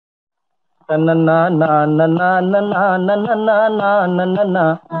ना ना ना ना ना ना ना ना ना ना ना ना।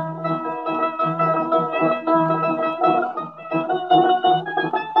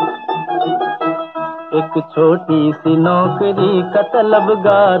 एक छोटी सी नौकरी का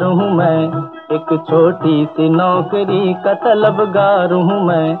तलबगार हूँ मैं, एक छोटी सी नौकरी का तलबगार हूँ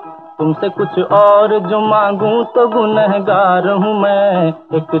मैं। तुमसे कुछ और जो मांगूं तो गुनहगार हूँ मैं,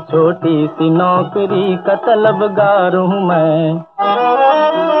 एक छोटी सी नौकरी का तलबगार हूँ मैं।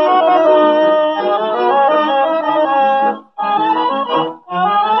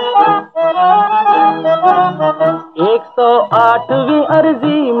 108वीं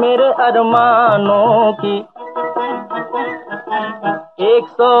अर्जी मेरे अरमानों की,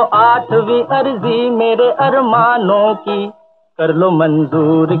 108वीं अर्जी मेरे अरमानों की, कर लो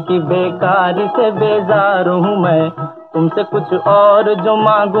मंजूर की बेकार से बेजार हूँ मैं। तुमसे कुछ और जो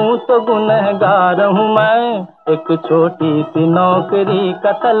मांगूं तो गुनहगार हूँ मैं, एक छोटी सी नौकरी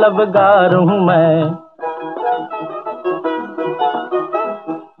का तलबगार हूँ मैं।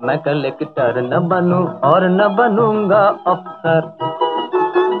 मैं कलेक्टर न बनूं और न बनूंगा अफसर,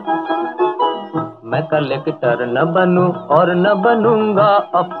 मैं कलेक्टर न बनूं और न बनूंगा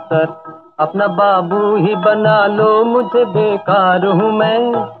अफसर। अपना बाबू ही बना लो मुझे बेकार हूँ मैं,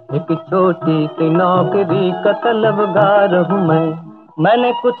 एक छोटी सी नौकरी का तलबगार हूँ मैं।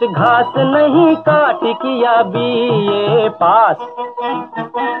 मैंने कुछ घास नहीं काटी किया बीए पास,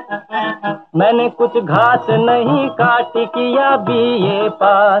 मैंने कुछ घास नहीं काटी किया बीए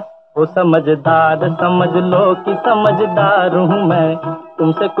पास। वो समझदार समझ लो कि समझदार हूँ मैं,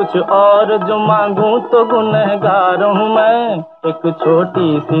 तुमसे कुछ और जो मांगूं तो गुनहगार हूँ मैं, एक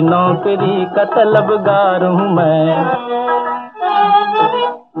छोटी सी नौकरी का तलबगार हूँ मैं।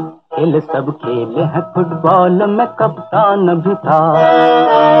 खेल सब खेले हैं फुटबॉल में कप्तान भी था,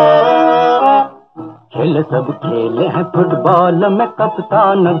 खेल सब खेले हैं फुटबॉल में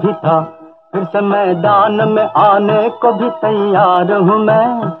कप्तान भी था। फिर से मैदान में आने को भी तैयार हूँ मैं,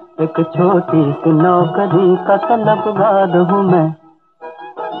 एक छोटी सी नौकरी का तलबगार हूँ मैं।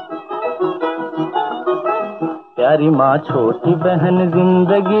 प्यारी माँ छोटी बहन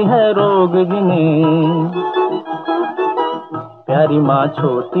जिंदगी है रोग जिन्हें, प्यारी माँ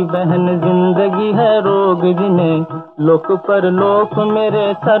छोटी बहन जिंदगी है रोग जिन्हें। लोक पर लोक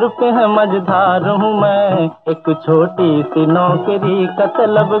मेरे सर पे है मझधार हूँ मैं, एक छोटी सी नौकरी का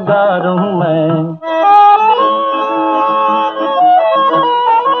तलबगार हूँ मैं।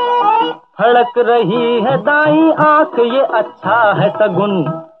 फड़क रही है दाईं आंख ये अच्छा है सगुन,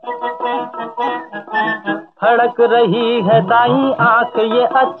 फड़क रही है दाईं आंख ये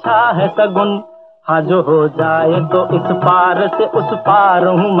अच्छा है सगुन। हाँ जो हो जाए तो इस पार से उस पार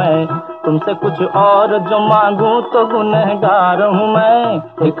हूँ मैं, तुमसे कुछ और जो मांगूं तो गुनहगार हूँ मैं,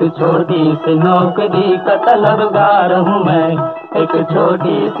 एक छोटी सी नौकरी का तलबगार हूँ मैं, एक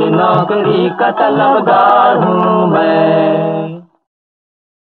छोटी सी नौकरी का तलबगार हूँ मैं।